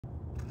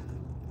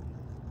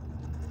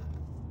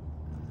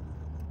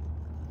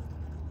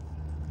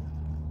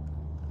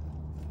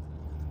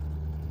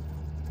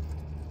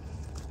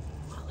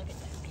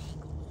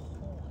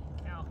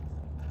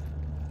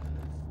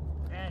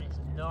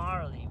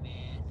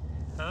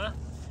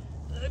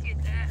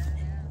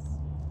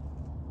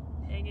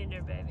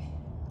baby.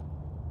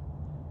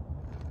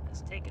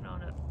 Let's take it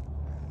on up.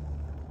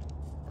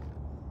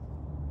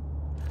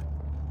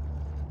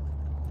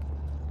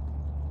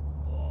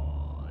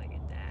 Oh, look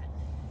at that.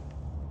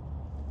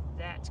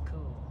 That's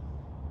cool.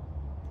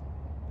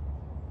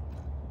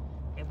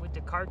 And with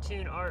the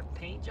cartoon art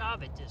paint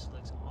job, it just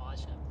looks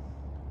awesome.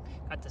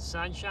 Got the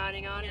sun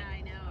shining on it. Yeah,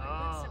 I know. Oh.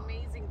 It looks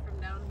amazing from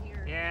down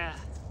here. Yeah.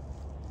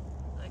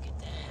 Look at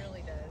that. It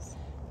really does.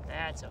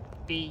 That's a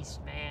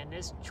beast, man.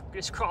 This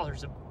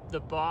crawler's the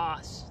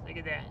boss. Look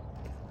at that.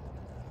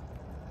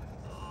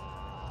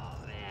 Oh,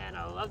 man.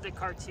 I love the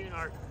cartoon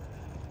art.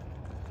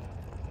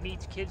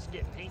 Meets kids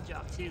dip paint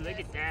job, too. Look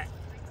at that.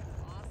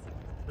 Awesome.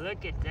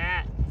 Look at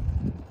that.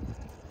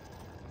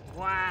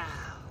 Wow.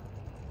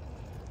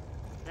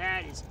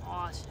 That is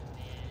awesome,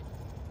 man.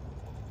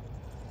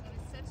 That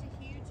is such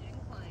a huge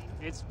incline.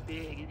 It's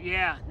big.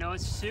 Yeah, no,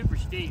 it's super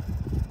steep.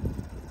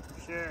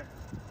 For sure.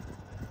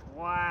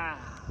 Wow.